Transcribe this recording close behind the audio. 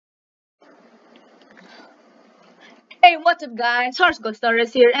Hey, what's up guys?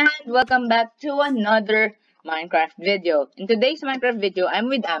 Taurus here and welcome back to another Minecraft video. In today's Minecraft video, I'm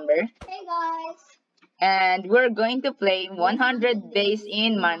with Amber Hey guys! and we're going to play 100 days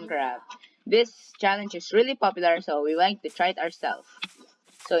in Minecraft. This challenge is really popular, so we like to try it ourselves.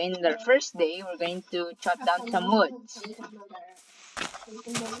 So in the first day, we're going to chop down some woods.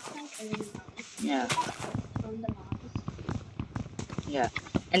 Yeah. Yeah.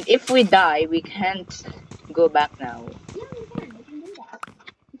 And if we die, we can't go back now. Yeah, we can do that.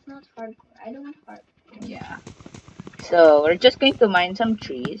 It's not hardcore. I don't want hardcore. Yeah. So we're just going to mine some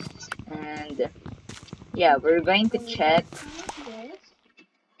trees and yeah, we're going to check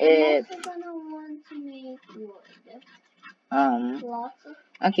if I'm gonna want to make wood. um Lots of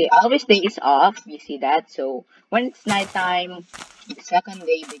okay, always day is off, you see that? So when it's nighttime, the second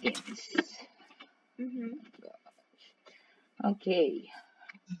day begins. Okay.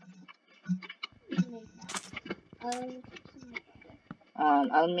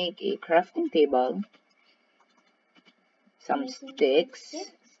 I'll make a crafting table. Some sticks.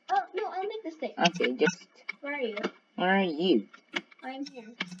 Oh no, I'll make the sticks. Okay, just Where are you? where are you? I'm here.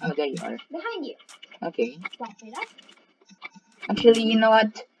 Oh, there you are. Behind you. Okay. Stop right up. Actually, you know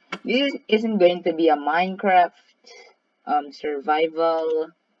what? This isn't going to be a Minecraft survival.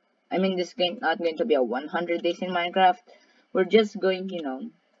 I mean, this game not going to be a 100 days in Minecraft. We're just going,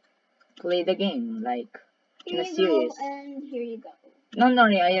 play the game like in a series. Go, and here you go. No, no,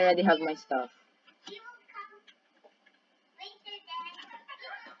 I already have my stuff.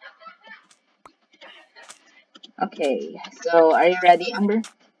 Okay, so are you ready, Amber?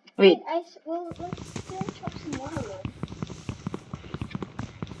 Wait. Well, let's still chop some more wood.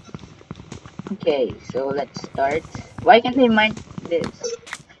 Okay, so let's start. Why can't I mine this?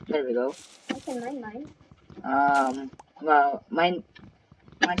 There we go. I can mine. Well, my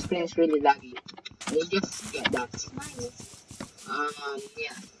screen is really laggy. You just get that. Mine.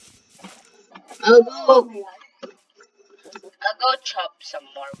 Yeah. I'll go. Oh my god. I'll go chop some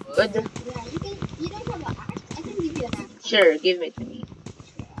more wood. Yeah, you don't have an axe? I can give you an axe. Sure, give it to me.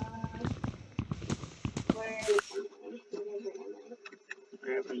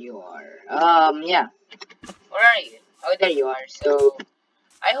 Wherever you are. Yeah. Where are you? Oh, there you are. So,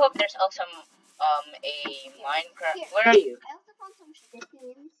 I hope there's also a Minecraft. Here. Where are you? I also found some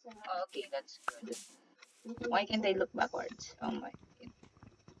chickens. Oh, okay, that's good. Why can't I look backwards? Oh my.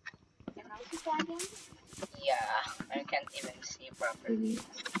 Yeah, I can't even see properly.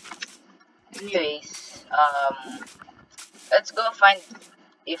 Anyways, let's go find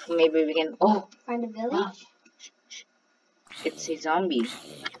if maybe we can. Oh, Find a village. wow. It's a zombie.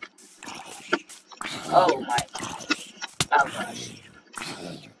 Oh my. Oh gosh.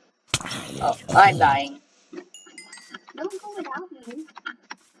 Oh, I'm dying. Don't go without me.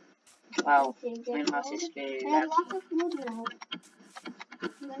 Wow, Okay, my mouse is very I have laggy. lots of food now.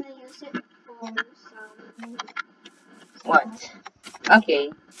 I'm gonna use it for some. What?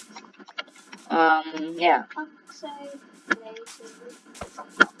 Okay. Yeah. Oxide daisy.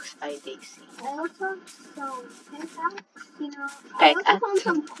 Oxide daisy. I also have some pickaxe, I also found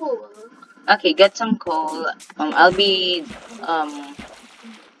some coal. Okay, get some coal. I'll be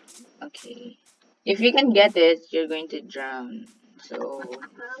okay. If you can get it, you're going to drown. So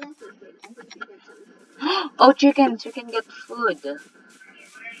oh, chickens, you can get food.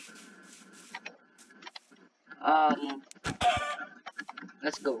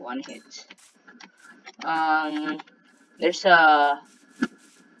 Let's go one hit. There's a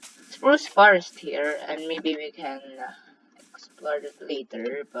spruce forest here, and maybe we can explore it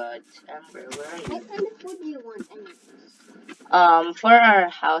later. But Amber, where are you? What kind of food do you want, anyways? For our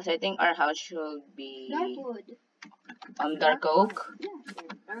house, I think our house should be Dark wood. Dark oak. Yeah,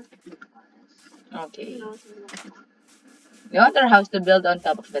 dark wood. Okay. We want our house to build on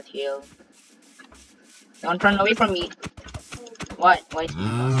top of that hill. Don't run away from me. What? Why?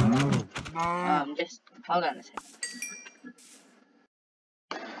 Just hold on a second.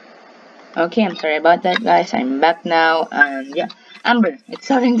 Okay, I'm sorry about that, guys. I'm back now, and yeah, Amber, it's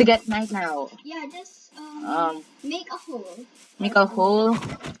starting to get night now. Yeah, just make a hole. Make a hole.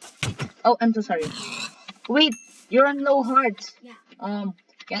 Oh, I'm so sorry. Wait, you're on low hearts. Yeah.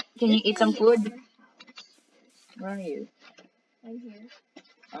 Can you eat some food? Where are you? I'm here.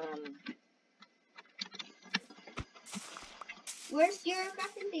 Where's your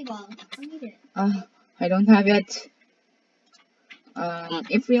crafting table? I need it. I don't have it.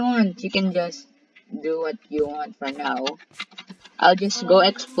 If you want, you can just do what you want for now. I'll just go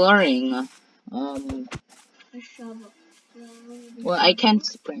exploring. A shovel. Well, I can't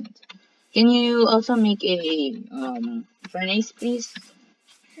sprint. Can you also make a furnace, please?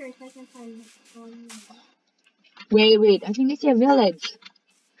 Sure, if I can find one. Wait. I think I see a village.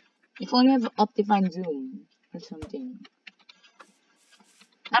 If only have Optifine Zoom or something.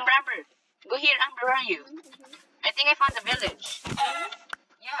 Amber. Go here, Amber. Where are you? I think I found a village.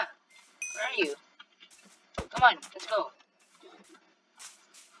 Yeah. Where are you? Come on, let's go.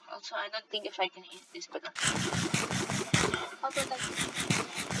 Also, I don't think if I can eat this, but I'll protect you.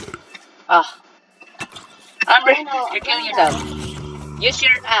 ah, Amber, Oh no, you're killing I'm yourself. dying. Use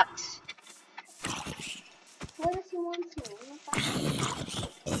your axe. Where does he want to? I'm not finding.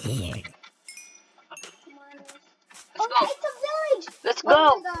 Come on. Let's Oh, go. it's a village! Let's Oh go,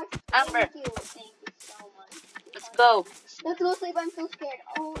 my gosh. Amber. Thank you. Thank you so much. Let's go. Let's go sleep. I'm so scared.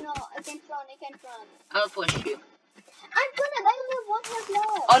 Oh no, I can't run. I can't run. I'll push you. I'm gonna. I only have 1 health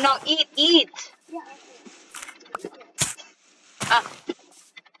left. Oh no, eat. Yeah, okay. Ah,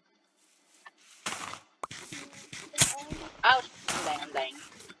 ouch. I'm dying.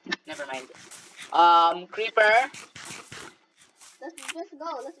 Never mind. Creeper. Let's just go.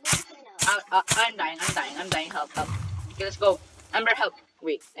 Let's go this way now. I'm dying. Help. Okay, let's go. Amber, help.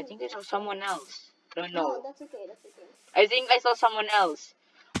 Wait, I think I saw someone else. I don't No, know. that's okay. That's okay. I think I saw someone else.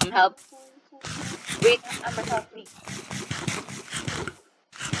 Help. Wait, Amber, help me.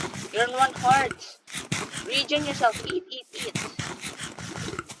 You're on 1 heart. Regen yourself. Eat.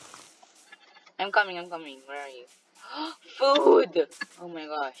 I'm coming. Where are you? Food! Oh my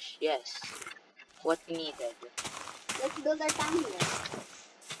gosh, yes. What we needed. Let's build our town here.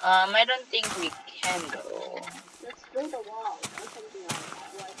 I don't think we can though. Let's build a wall or something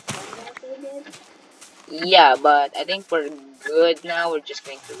like that. Yeah, but I think we're good now. We're just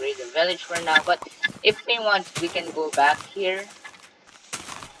going to raid the village for now. But if we want, we can go back here.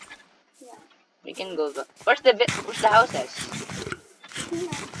 Yeah. We can go back. Where's the houses?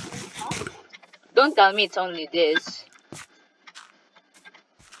 Don't tell me it's only this.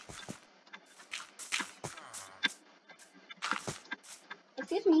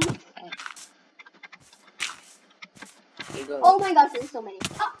 Excuse me. Here you go. Oh my gosh, there's so many.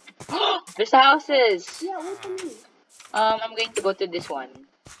 Ah! There's houses. Yeah, wait for me. I'm going to go to this one.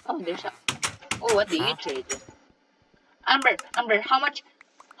 Oh, there's a. Oh, what do you trade? Amber, how much?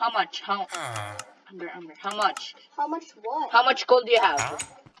 Amber, how much? How much what? How much gold do you have?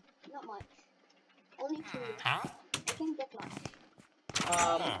 Not much. Only 2. I can't get much.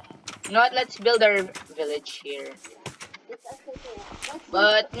 You know what? Let's build our village here. Yeah. It's okay.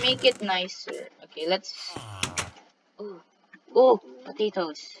 But make it nicer. Okay, let's. Oh,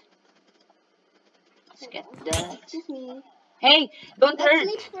 potatoes. Let's get that. Excuse me. Hey, don't Let's hurt.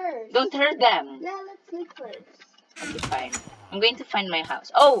 sleep first. Don't hurt them. Yeah, let's sleep first. Okay, fine. I'm going to find my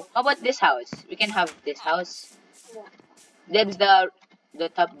house. Oh, how about this house? We can have this house. Yeah. That's the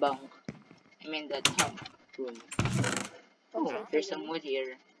top bunk. I mean the top room. Oh, there's some wood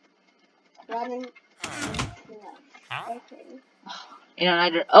here. Running. Yeah. Okay. In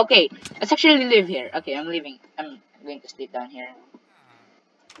another. Okay, let's actually live here. Okay, I'm leaving. I'm going to sleep down here.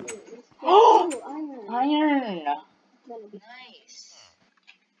 Oh, Iron. Nice.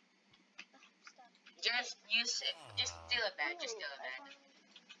 Just use it. Just steal a bed.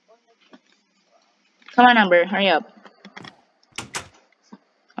 Come on, Amber, hurry up.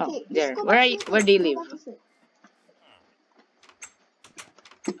 Oh, okay, there. Where do you live?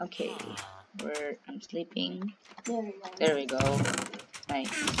 Okay. I'm sleeping. There we go.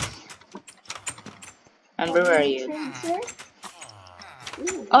 Nice. Amber, where are you?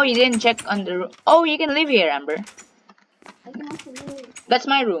 Oh, you didn't check on the room. Oh, you can live here, Amber. I can also live. That's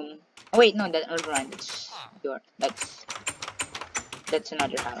my room. Oh wait, no, that's right. That's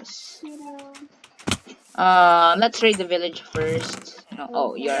another house. Let's raid the village first. No,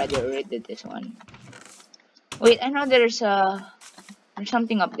 oh, you already did this one. Wait, I know there's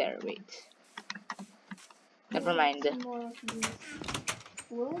something up there. Wait. Never mind.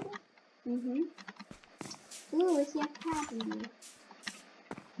 Wood? Ooh, it's your happy.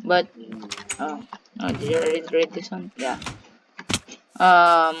 But oh, did you already raid this one? Yeah.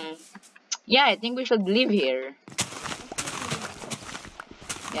 Yeah, I think we should live here.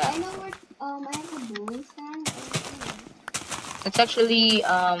 Yeah. I know where I have a bowling stand. It's actually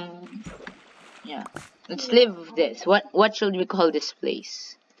yeah. Let's live this. What should we call this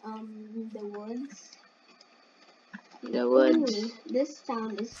place? The woods. The woods. Ooh, this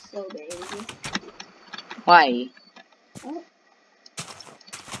town is so big. Why? Oh.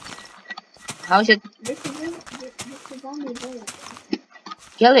 How's it? This is a zombie village.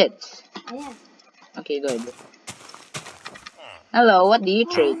 Kill it. I am. Okay, good. Hello, what do you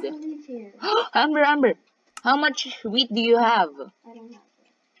trade? I live here. Amber, how much wheat do you have? I don't have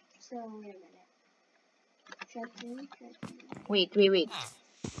it. So wait a minute. Checking. Wait.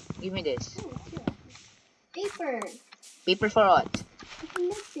 Give me this. Oh, sure. Paper. Paper for what? I can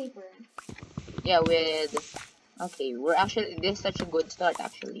make paper. Yeah, with... Okay, we're actually... This is such a good start,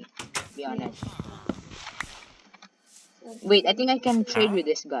 actually. To be honest. So, Wait, I think I can trade with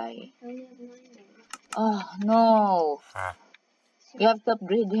this guy. I only have 9 there. Oh, no. We have to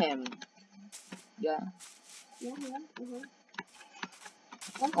upgrade him. Yeah. Yeah. Okay,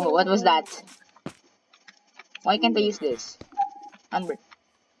 Oh, what was that? Why can't I use this? Amber.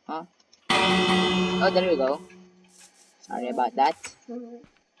 Huh? Oh, there we go. Sorry about that. Oops.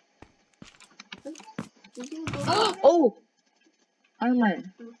 Did you go Oh! Armor.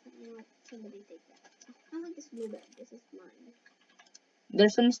 Somebody take that. I like this blue bed. This is mine.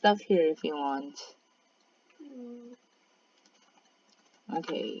 There's some stuff here if you want.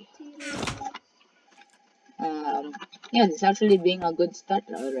 Okay. Yeah, this is actually being a good start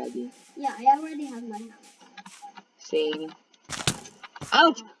already. Yeah, I already have my house. Same.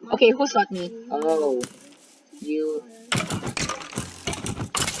 Ouch! Okay, who shot me? Oh, you.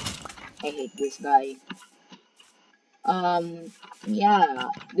 I hate this guy. Yeah.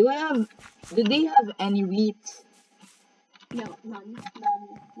 Do they have any wheat? No, none.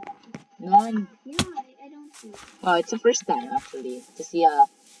 None? Yeah, I don't see. Well, it's the first time actually to see a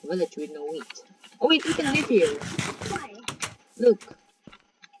village with no wheat. Oh wait, we can live here. Why? Look,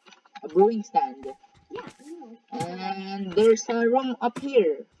 a brewing stand. Yeah, I know. And there's a room up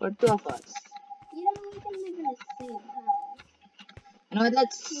here for 2 of us. You know, we can live in the same house. You know what,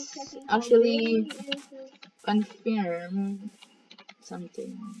 let's actually Big is this? confirm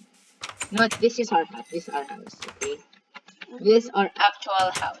something. You know what, this is our house. This is our house, okay? This is our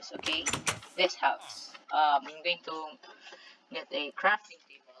actual house, okay? This house. I'm going to get a crafting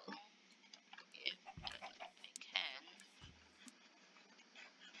table. If I can.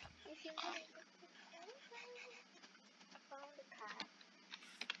 If you know, found a cat.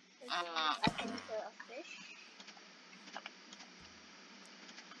 Uh, I can kill a fish.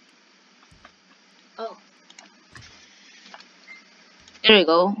 oh. There we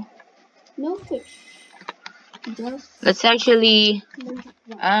go. No fish. Just Let's actually one.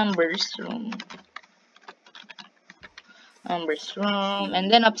 Amber's room. Amber's room. And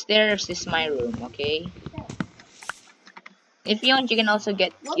then upstairs is my room, okay? If you want, you can also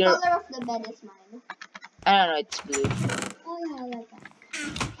get What your... color of the bed is mine? I don't know, it's blue. Oh yeah, I like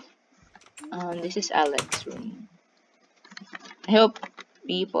that. This is Alex's room. I hope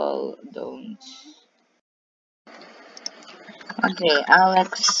people don't... Okay,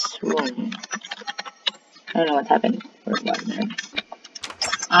 Alex's room. I don't know what happened. Where's my room?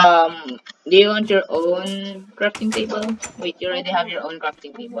 Do you want your own crafting table? Wait, you already have your own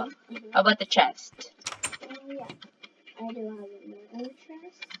crafting table. How about the chest? Yeah, I do have my own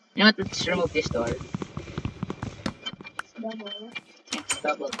chest. You know what? Let's remove this door. It's double. It's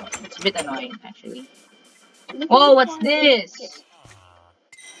double. It's a bit annoying, actually. Looking Whoa, what's for this? biscuit.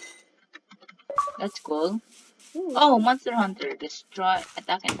 That's cool. Ooh, Oh, Monster Hunter. Destroy,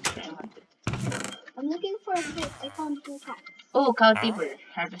 attack and destroy hunter. I'm looking for a kit. I found 2 cats. Oh, Cultivar.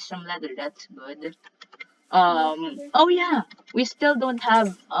 Harvest some leather. That's good. Oh yeah. We still don't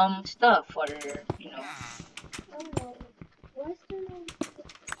have, stuff for, you know. Oh no. Where's the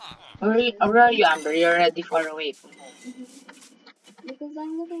no? Where are you, Amber? You're already far away from home. Because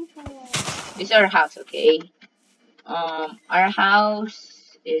I'm looking for a... This is our house, okay? Our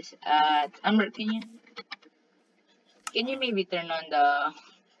house is at... Amber, can you maybe turn on the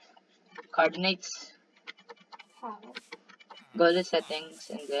coordinates? How? Go to settings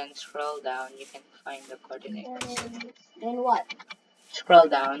and then scroll down. You can find the coordinates. Then what? Scroll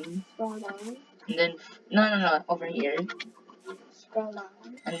down. Scroll down. And then... No. Over here. Scroll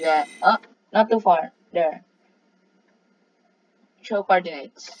down. And then... Oh, not too far. There. Show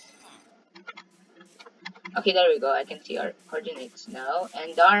coordinates. Okay, there we go. I can see our coordinates now.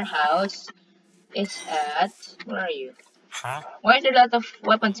 And our house is at... Where are you? Why is there a lot of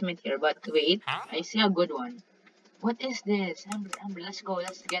weaponsmith here? But wait, I see a good one. What is this? Amber, let's go.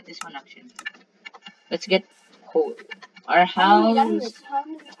 Let's get this one action. Let's get coal. Our house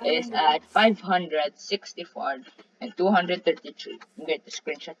is at 564 and 233. I'm going to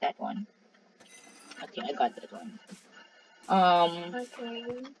screenshot that one. Okay, I got that one.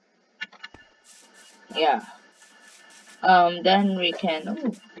 Okay. Yeah. Then we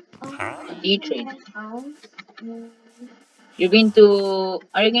can day trade. Are you going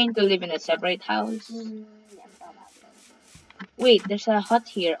to live in a separate house? Yeah, probably. Wait, there's a hut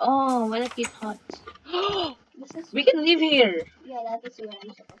here. Oh, what a cute hut. We can live here. Yeah, that is what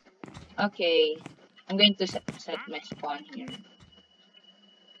I'm supposed to Okay, I'm going to set my spawn here.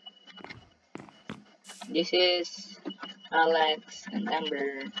 This is Alex and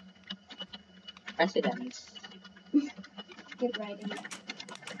Amber. Residence. Keep writing that.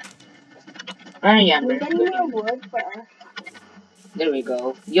 Where are you, We're Amber? getting more wood for our There we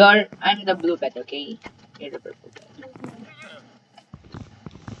go. I'm the blue pet, okay? You're the purple pet.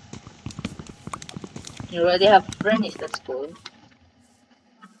 You already have furnace, that's cool.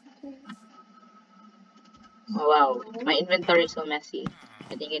 Oh wow, my inventory is so messy.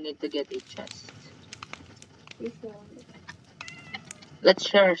 I think I need to get a chest. Let's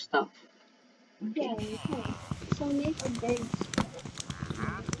share stuff. Yeah, Okay. okay. So make a big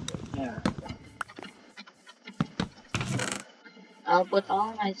Yeah. I'll put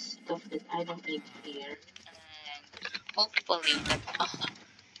all my stuff that I don't need here. And hopefully that no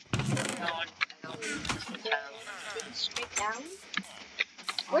doesn't have. straight down.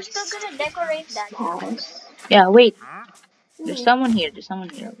 We're still gonna decorate that house. Yeah, wait. There's Hmm. someone here. There's someone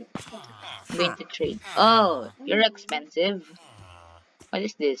here. I'm going to trade. Oh, you're expensive. What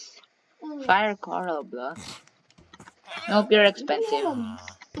is this? Oh, Fire coral blocks. Nope, you're we don't have expensive. a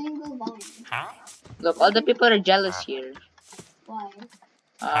single vine. Look, all the people are jealous here. Why?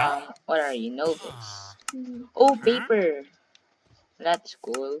 What are you, novice? Hmm. Oh, paper. That's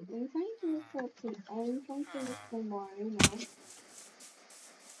cool. I'm trying to look for I'm trying to look for more, you know.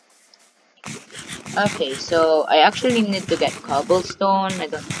 Okay, so I actually need to get cobblestone. I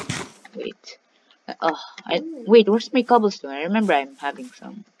don't. Wait. Oh, wait. Where's my cobblestone? I remember I'm having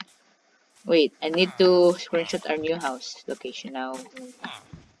some. Wait, I need to screenshot our new house location now.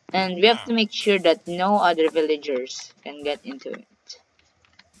 And we have to make sure that no other villagers can get into it.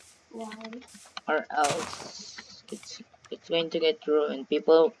 Why? Or else it's going to get ruined.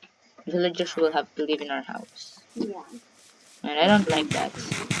 Villagers will have to live in our house. Yeah. And I don't like that.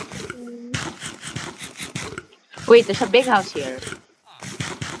 Hmm. Wait, there's a big house here.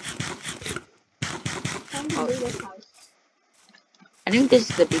 Find the Oh, biggest house. I think this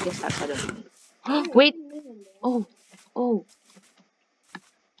is the biggest house. I don't know. Yeah, Wait. you can live in there. Oh,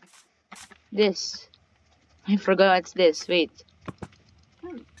 this. I forgot it's this. Wait,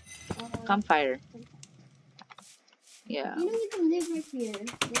 Come. campfire. Yeah. You know we can live right here.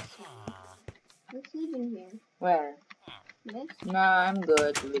 Let's live in here. Where? This? Nah, I'm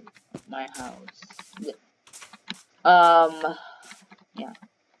good with my house. Um, yeah.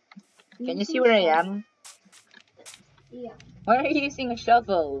 Can you see where I am? Yeah. Why are you using a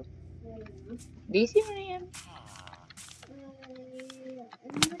shovel? I don't know. Do you see where I am?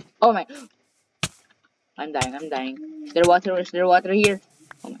 I'm not Oh my! I'm dying. I'm dying. Is there water? Is there water here?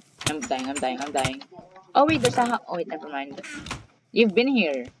 Oh my! I'm dying. I'm dying. I'm dying. Oh wait, there's a. Oh wait, never mind. You've been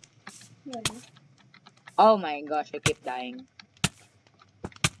here. here. Oh my gosh, I keep dying.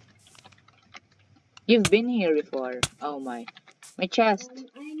 You've been here before. Oh my. My chest.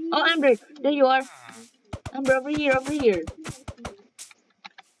 I need Oh, Amber, there you are. Amber, over here, over here.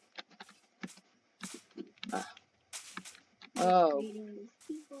 Oh,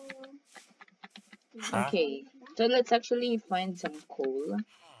 okay. So let's actually find some coal.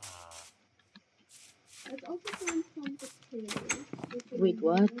 Let's also find some potatoes. Wait,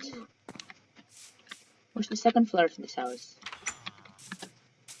 what? Where's the second floor of this house?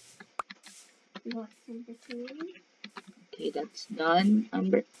 Got some potatoes. Okay, that's done.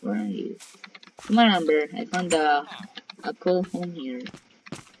 Amber, where are you? Come on, Amber. I found a cool home here.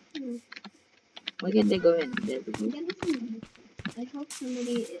 Why can't they go in? There we go. I hope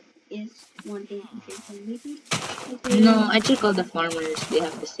somebody is wanting to trade some maybe. No, I check all the farmers. They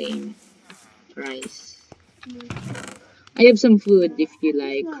have the same price. I have some food if you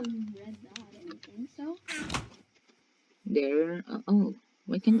like. Red dot, anything, so? There. Oh,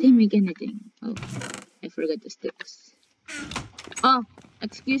 why can't they make anything? Oh, I forgot the sticks. Oh,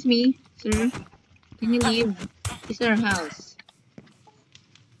 excuse me, sir. Can you leave? This is our house.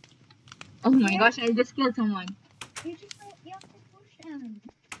 Oh my gosh, I just killed someone. You have to push them.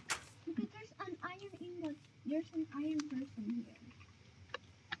 Because there's an iron ingot. There's an iron person here.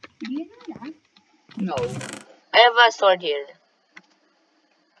 Do you know that? No. I have a sword here.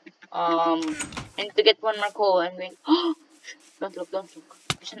 I need to get one more coal. I'm going. Oh, don't look, don't look.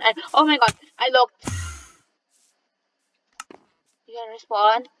 There's an iron. Oh my god, I looked. You gotta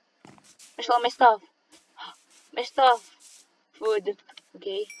respawn. Where's all my stuff? My stuff. Food.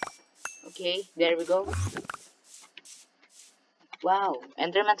 Okay. Okay, there we go. Wow,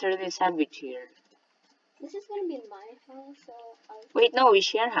 Enderman's really savage here. This is gonna be my house, so Wait, no, we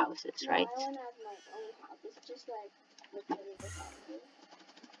share house. That's right. I wanna have my own house. It's just like literally this house here.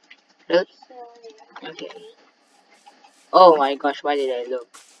 Really? So yeah. Okay. Oh my gosh, why did I look?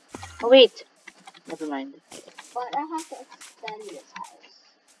 Oh wait. Never mind. But I have to extend this house.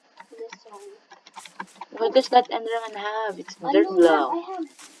 This one. What does that Enderman have? It's I dirt know that block. I have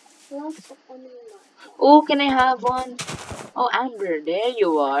lots of enemies. Oh, can I have one? Oh, Amber, there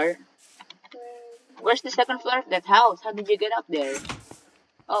you are. Where's the second floor of that house? How did you get up there?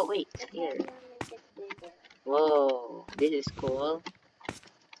 Oh, wait, here. Whoa, this is cool.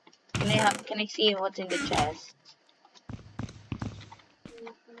 Can I see what's in the chest?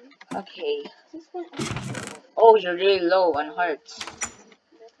 Okay. Oh, you're really low on hearts.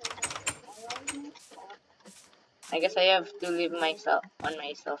 I guess I have to leave myself on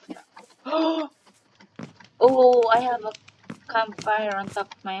myself now. Oh, I have a campfire on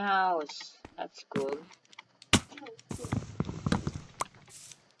top of my house. That's cool.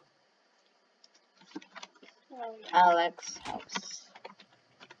 Alex house.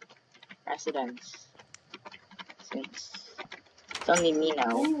 Residence. Since it's only me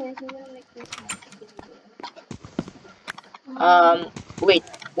now. Wait,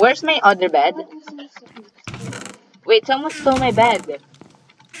 where's my other bed? Wait, someone stole my bed.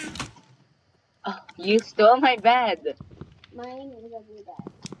 Oh, you stole my bed. Mine is a blue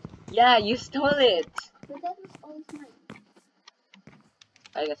bag. Yeah, you stole it. But that was always mine.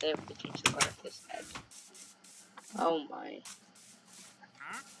 I guess I have to change the color of this bed. Oh my.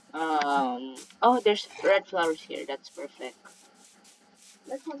 Oh, there's red flowers here. That's perfect.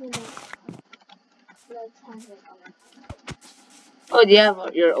 Let's have it. Let's have it on. Oh, do you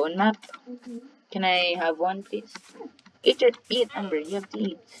have your own map? Mm-hmm. Can I have one, please? Eat, Amber. You have to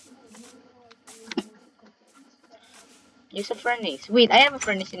eat. Use a furnace. Wait, I have a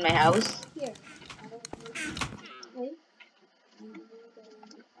furnace in my house. Here. Wait.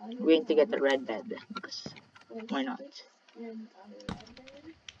 I'm going to get a red bed because why not?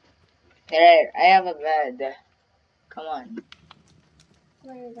 There, I have a bed. Come on.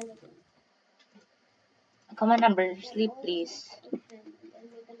 Come on, Amber. Sleep, please.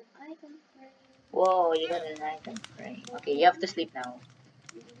 Whoa, you got an item frame. Okay, you have to sleep now.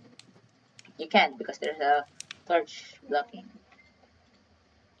 You can't because there's a torch blocking.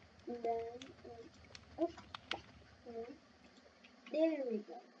 There we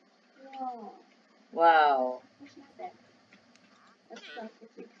go. Wow. Wow. That's not bad. Let's start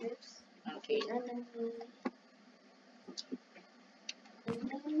with the clips. Okay. And then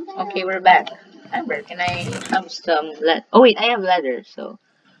Okay, we're back. Amber, can I have some lead? Oh wait, I have leather, so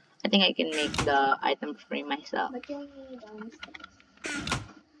I think I can make the item frame myself. But you need sticks.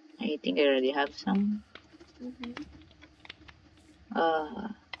 I think I already have some. Mm-hmm.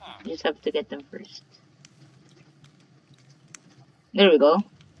 Just have to get them first. There we go.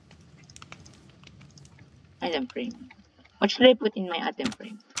 Item frame. What should I put in my item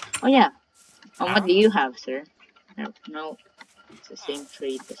frame? Oh yeah. What do you have, sir? No. It's the same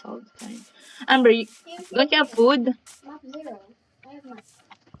trade as all the time. Amber, don't you have food? Map 0. I have map.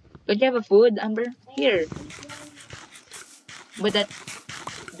 Don't you have a food, Amber? Here. But that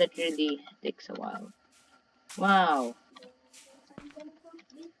really takes a while. Wow. I'm gonna go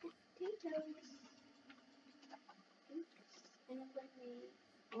eat potatoes. Oops. And I'm gonna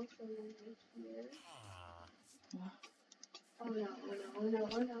also right here. Oh no, oh no, oh no,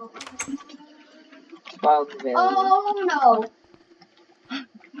 oh no. Fogville. Oh no!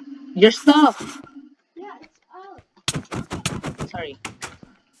 Your stuff! Yeah, it's out. Sorry.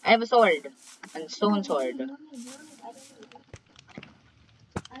 I have a sword. And stone sword.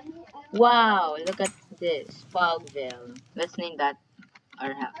 Wow, look at this. Fogville. Let's name that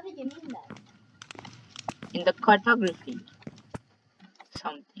our house. How did you name that? In the cartography.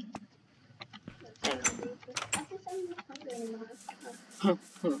 Something.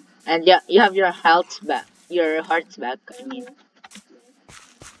 And yeah, you have your health back. Your hearts back, I mean.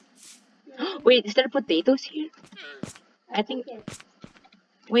 Wait, is there potatoes here? I think.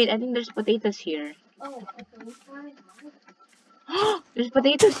 Wait, I think there's potatoes here. Oh, There's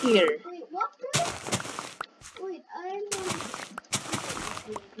potatoes here. wait, what? Wait,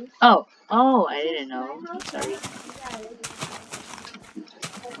 Oh, I didn't know. I'm sorry.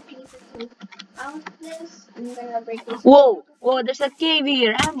 Whoa, there's a cave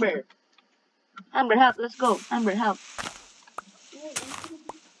here, Amber. Amber, help, let's go. Amber, help.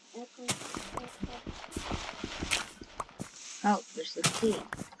 Help, there's a cave.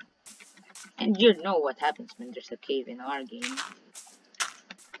 And you know what happens when there's a cave in our game.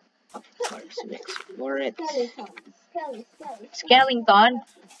 Of course, we explore it. Skeleton?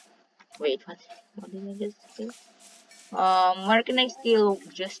 Wait, what did I just say? Where can I steal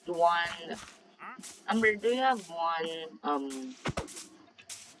just one? Amber, do you have one,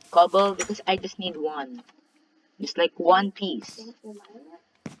 cobble? Because I just need one. Just like one piece.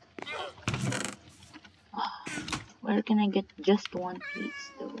 Where can I get just one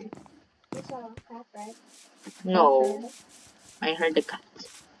piece though? You saw a cat, right? No. I heard the cat.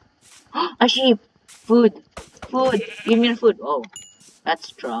 A sheep! Food. Food. Give me your food. Oh, that's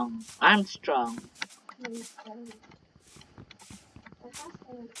strong. I'm strong.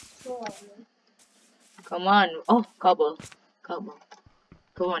 Come on. Oh, cobble. Cobble.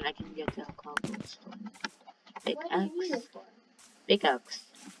 Come on, I can get a cobblestone. Pickaxe. Pickaxe.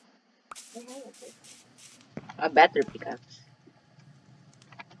 A better pickaxe.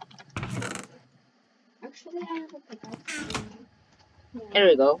 Actually, I have a pickaxe. Here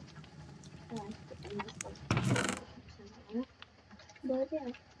we go. But yeah.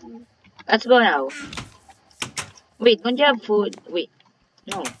 Let's go now. Wait, don't you have food? Wait.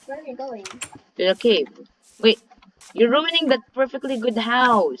 No. Where are you going? To the cave. Wait. You're ruining that perfectly good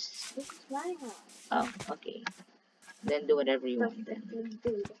house. This is my house. Oh, okay. Then do whatever you want then. Perfectly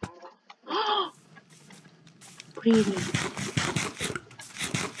good house. Pretty.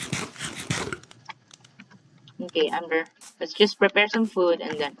 Okay, Amber. Let's just prepare some food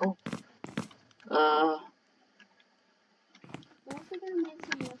and then I'm also gonna make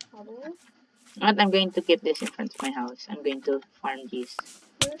some more cobble. I'm going to keep this in front of my house. I'm going to farm these.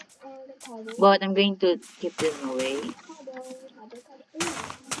 Where's all the cobble? But I'm going to keep them away. Cobble.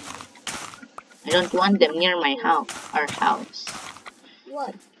 I don't want them near my house. Our house.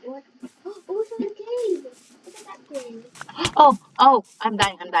 What? What? Oh, it's on the cave! Look at that thing. Oh, I'm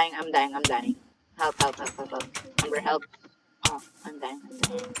dying. Help. Amber, help. Oh, I'm dying.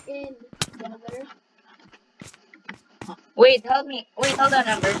 In together. Wait, help me. Wait, hold on,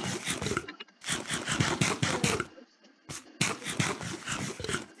 Amber.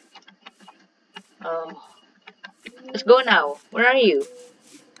 Oh. Let's go now. Where are you?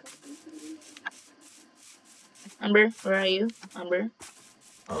 Amber, where are you? Amber?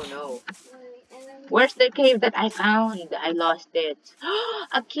 Oh no. Where's the cave that I found? I lost it.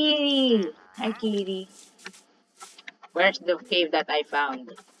 A kitty! Hi, kitty. Where's the cave that I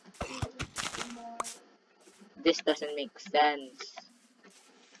found? This doesn't make sense.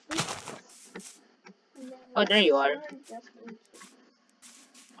 Oh, there you are.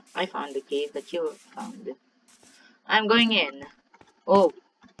 I found the cave that you found. I'm going in. Oh.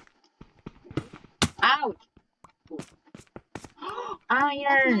 Ouch!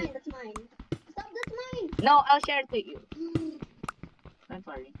 Iron! That's mine. Stop, that's mine! No, I'll share it to you. I'm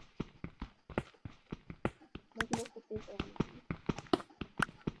sorry.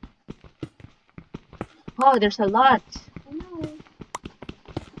 Oh, there's a lot. I know.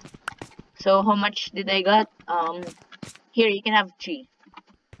 So how much did I got? Here you can have 3.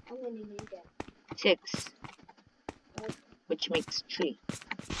 How many did you get? 6. Which makes 3.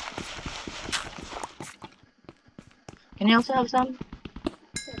 Can I also have some?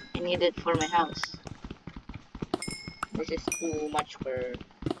 I need it for my house. This is too much for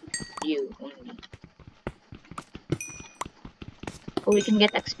you only. Oh, we can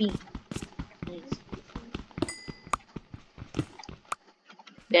get XP. Nice.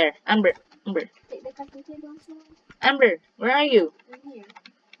 There, Amber. Take the crafting table also. Amber, where are you? I'm here.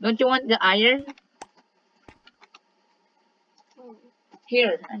 Don't you want the iron? Oh.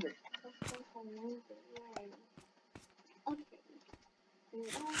 Here, Amber.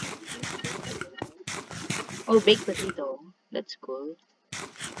 Oh, baked potato. That's cool.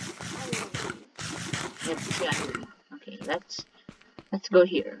 Okay, let's go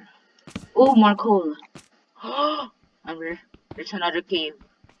here. Oh, more coal. Amber, there's another cave.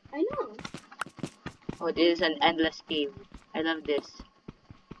 I know. Oh, this is an endless cave. I love this.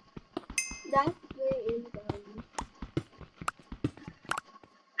 That way is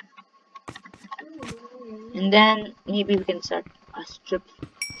And then maybe we can start a strip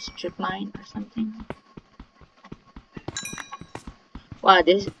mine or something. Wow,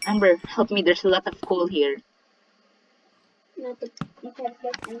 this Amber, help me. There's a lot of coal here. you can't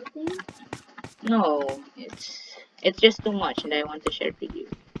get anything. No, it's just too much, and I want to share it with you.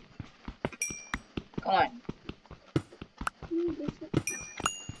 Come on.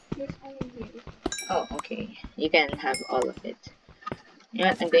 There's iron here. Oh, okay. You can have all of it. You know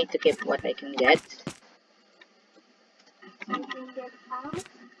what? I'm going to keep what I can get. You can get out.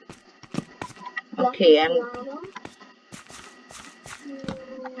 Okay,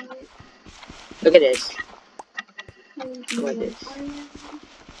 Look at this. Look at this.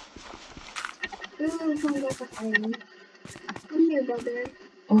 Ooh, some lots of iron. Come here, brother.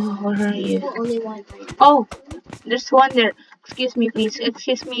 Oh, where are you? Oh, only one iron. Oh, there's one there. Excuse me, please.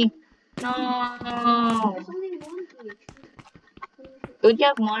 Excuse me. No. There's only one each. Don't you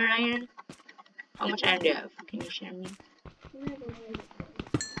have more iron? How much iron do you have? Can you share me?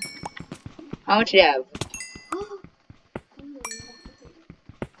 How much do you have?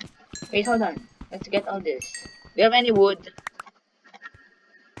 Wait, hold on. Let's get all this. Do you have any wood?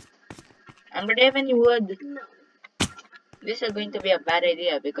 Amber, do you have any wood? No. This is going to be a bad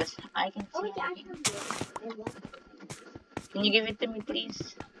idea because I can see Oh yeah, I anything. have wood. I want it. Can you give it to me,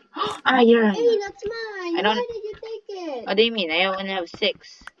 please? Iron! Hey, that's mine. I don't. Why did you take it? What do you mean? I only have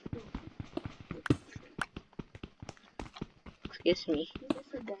 6. Excuse me. This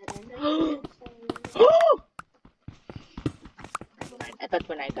is a dead end. I thought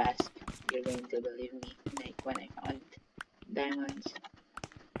when I gasped, you're going to believe me. Like when I found diamonds.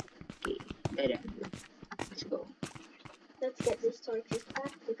 Okay, dead end. Let's go. Let's get these torches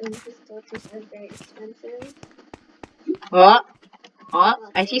back because these torches are very expensive. Oh,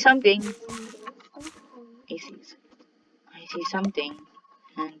 I see something. I see something.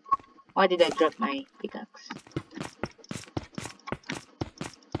 And why did I drop my pickaxe?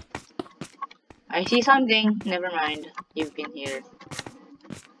 I see something. Never mind. You've been here.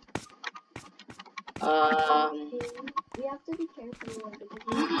 We have to be careful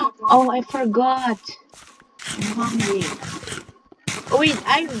because Oh, I forgot. I'm hungry. Oh wait,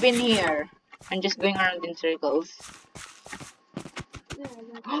 I've been here. I'm just going around in circles.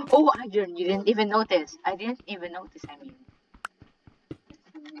 Oh, Adrian, you didn't even notice. I didn't even notice, I mean.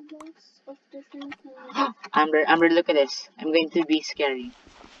 Amber, look at this. I'm going to be scary.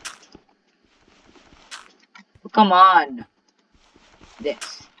 Oh, come on.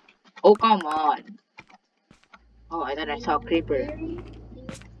 This. Oh, come on. Oh, I thought I saw a creeper.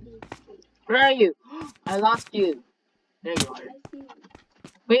 Where are you? I lost you. There you are.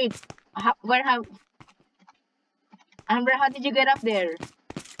 Wait, Amber, how did you get up there?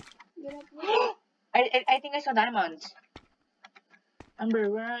 I think I saw diamonds. Amber,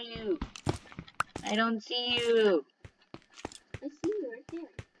 where are you? I don't see you. I see you right there.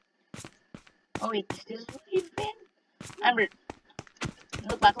 Oh wait, is this where you've been? Amber,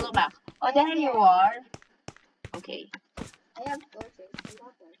 look back. Oh, there you are. Okay. I have torches.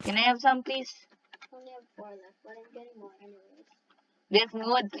 Can I have some, please? I only have 4 left, but I'm getting more anyways. There's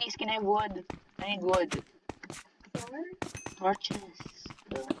wood, please. Can I have wood? I need wood. 4? Torches.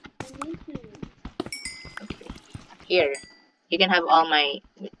 I'm making. Okay. Here. You can have all my...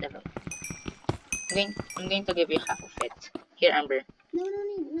 Wait, never. I'm going to give you half of it. Here, Amber. No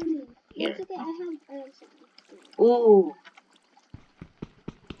need. Here. It's okay, I have some. Ooh.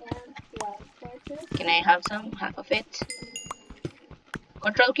 I have 12 torches. Can I have some? Half of it?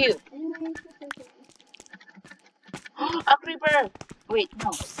 Control Q. A creeper! Wait,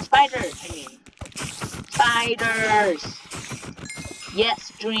 no. Spider, I mean. Spiders! Yes,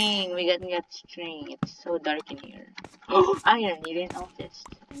 string. We got string. It's so dark in here. Iron. You didn't notice.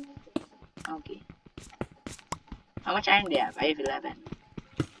 Okay. How much iron do you have? I have 11.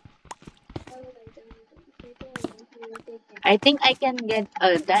 I think I can get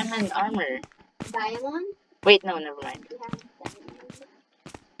a diamond armor. Diamond? Wait, no, never mind.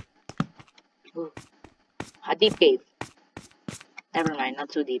 Ooh. A deep cave. Never mind, not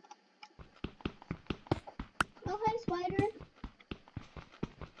too deep. Oh, hi, spider.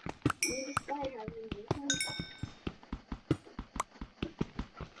 Maybe spider has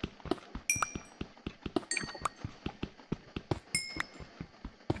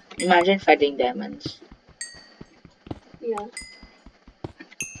Imagine fighting diamonds. Yeah.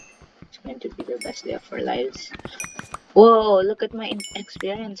 It's going to be the best day of our lives. Whoa, look at my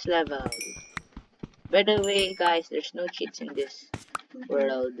experience level. By the way, guys, there's no cheats in this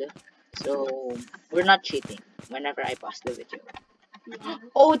world. So, we're not cheating whenever I pause the video. Yeah.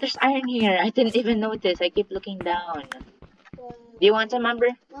 Oh, there's iron here. I didn't even notice. I keep looking down. Do you want some, Amber?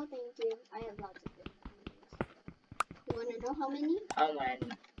 No, thank you. I have lots of it. You want to know how many? How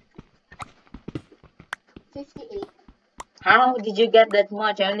many? 58. How did you get that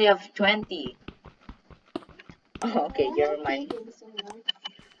much? I only have 20. Oh, okay, you're mine. So much.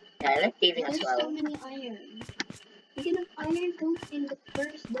 Yeah, I like caving as There's well. so many iron. You can have iron tools in the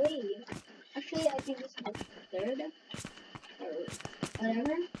first day. Actually, I think this is the third. Or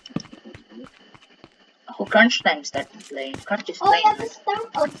whatever. Oh, crunch time started playing. Crunch is Oh, playing. I have a stack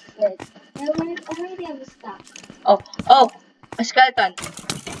outfit. I already have a stack. Oh, a skeleton.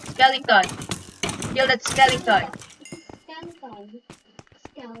 Skeleton. Kill that skeleton.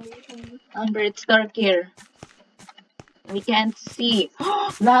 Skeleton. Amber, it's dark here. We can't see.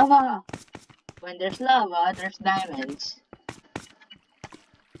 Lava! When there's lava, there's diamonds.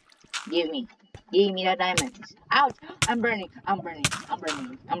 Give me the diamonds. Ouch! I'm burning. But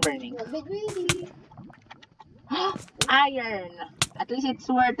really, Iron! At least it's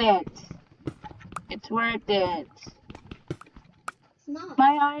worth it. It's worth it. it's not.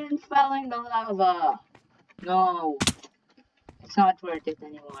 My iron fell in the lava. No. It's not worth it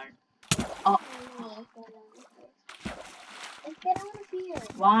anymore. Oh. Let's get out of here.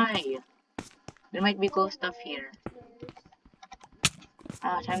 Why? There might be cool stuff here.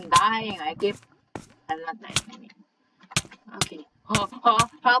 I'm dying. I'm not dying. I mean. Okay. Oh, oh,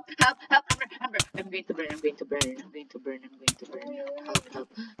 help, help, help, Amber. I'm going to burn, I'm going to burn, I'm going to burn, I'm going to burn. Help, help.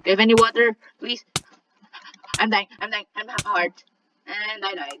 Do you have any water? Please. I'm dying, I'm half heart. And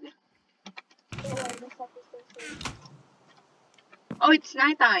I died. Oh, it's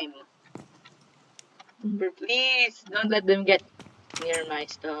nighttime. Amber, please, don't let them get near my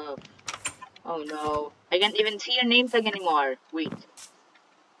stuff. Oh no. I can't even see your name tag anymore. Wait.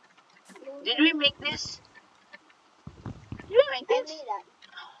 Did we make this? Did we make this?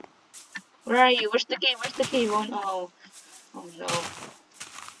 Where are you? Where's the cave? Where's the cave? Oh no. Oh no.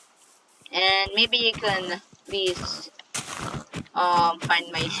 And maybe you can please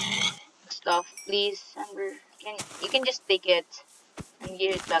find my stuff, please, Amber. You can just take it and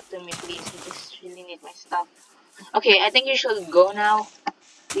give it back to me, please. I just really need my stuff. Okay, I think you should go now,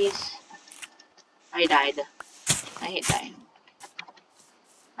 please. I died. I hate dying.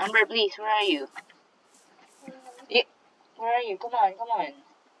 Amber, please, where are you? Where are you? Come on, come on.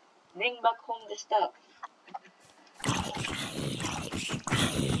 Bring back home the stuff.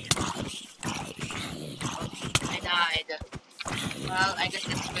 I died. Well, I guess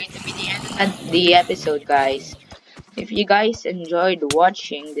that's going to be the end of the episode, guys. If you guys enjoyed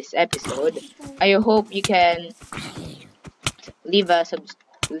watching this episode, I hope you can leave a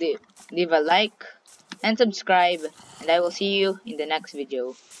leave a like and subscribe, and I will see you in the next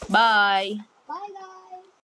video. Bye. Bye guys.